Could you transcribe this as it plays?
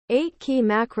8-key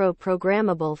macro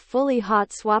programmable fully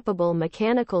hot-swappable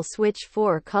mechanical switch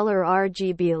 4-color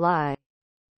RGB light.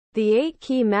 The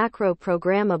 8-key macro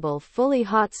programmable fully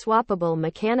hot-swappable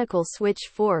mechanical switch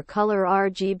 4-color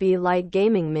RGB light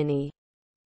gaming mini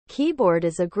keyboard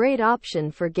is a great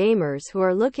option for gamers who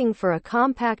are looking for a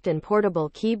compact and portable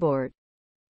keyboard.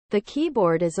 The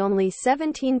keyboard is only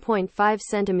 17.5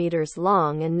 centimeters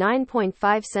long and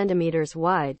 9.5 centimeters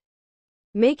wide,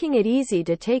 making it easy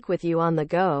to take with you on the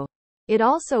go. It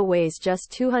also weighs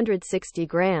just 260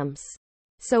 grams,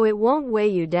 so it won't weigh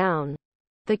you down.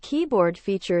 The keyboard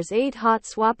features 8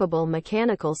 hot-swappable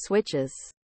mechanical switches,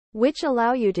 which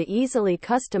allow you to easily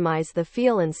customize the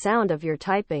feel and sound of your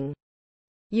typing.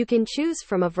 You can choose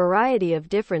from a variety of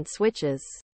different switches,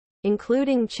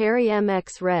 including Cherry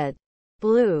MX Red,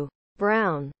 Blue,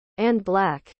 Brown, and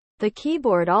Black. The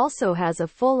keyboard also has a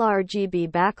full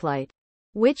RGB backlight,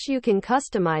 which you can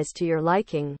customize to your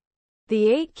liking. The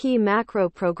 8-key macro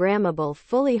programmable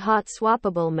fully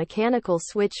hot-swappable mechanical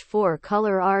switch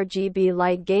 4-color RGB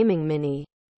light gaming mini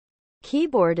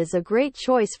keyboard is a great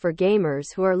choice for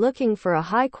gamers who are looking for a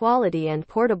high-quality and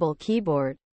portable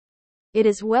keyboard. It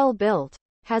is well built,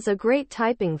 has a great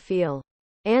typing feel,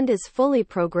 and is fully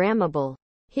programmable.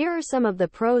 Here are some of the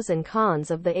pros and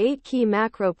cons of the 8-key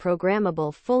macro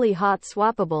programmable fully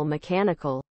hot-swappable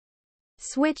mechanical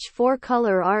switch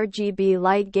 4-color RGB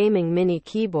light gaming mini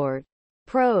keyboard.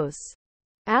 Pros.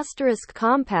 Asterisk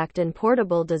compact and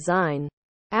portable design.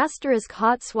 Asterisk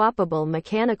hot-swappable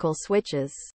mechanical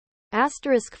switches.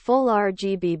 Asterisk full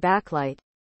RGB backlight.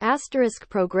 Asterisk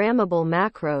programmable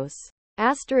macros.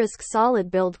 Asterisk solid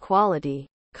build quality.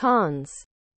 Cons.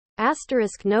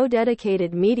 Asterisk no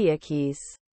dedicated media keys.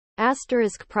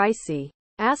 Asterisk pricey.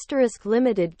 Asterisk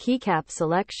limited keycap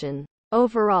selection.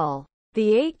 Overall,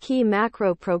 the 8-key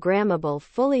macro programmable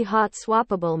fully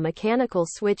hot-swappable mechanical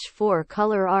switch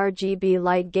 4-color RGB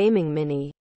light gaming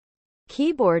mini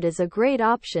keyboard is a great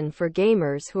option for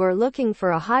gamers who are looking for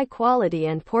a high-quality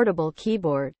and portable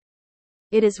keyboard.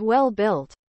 It is well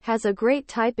built, has a great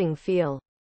typing feel,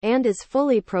 and is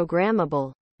fully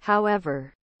programmable.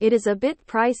 However, it is a bit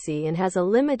pricey and has a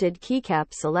limited keycap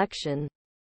selection.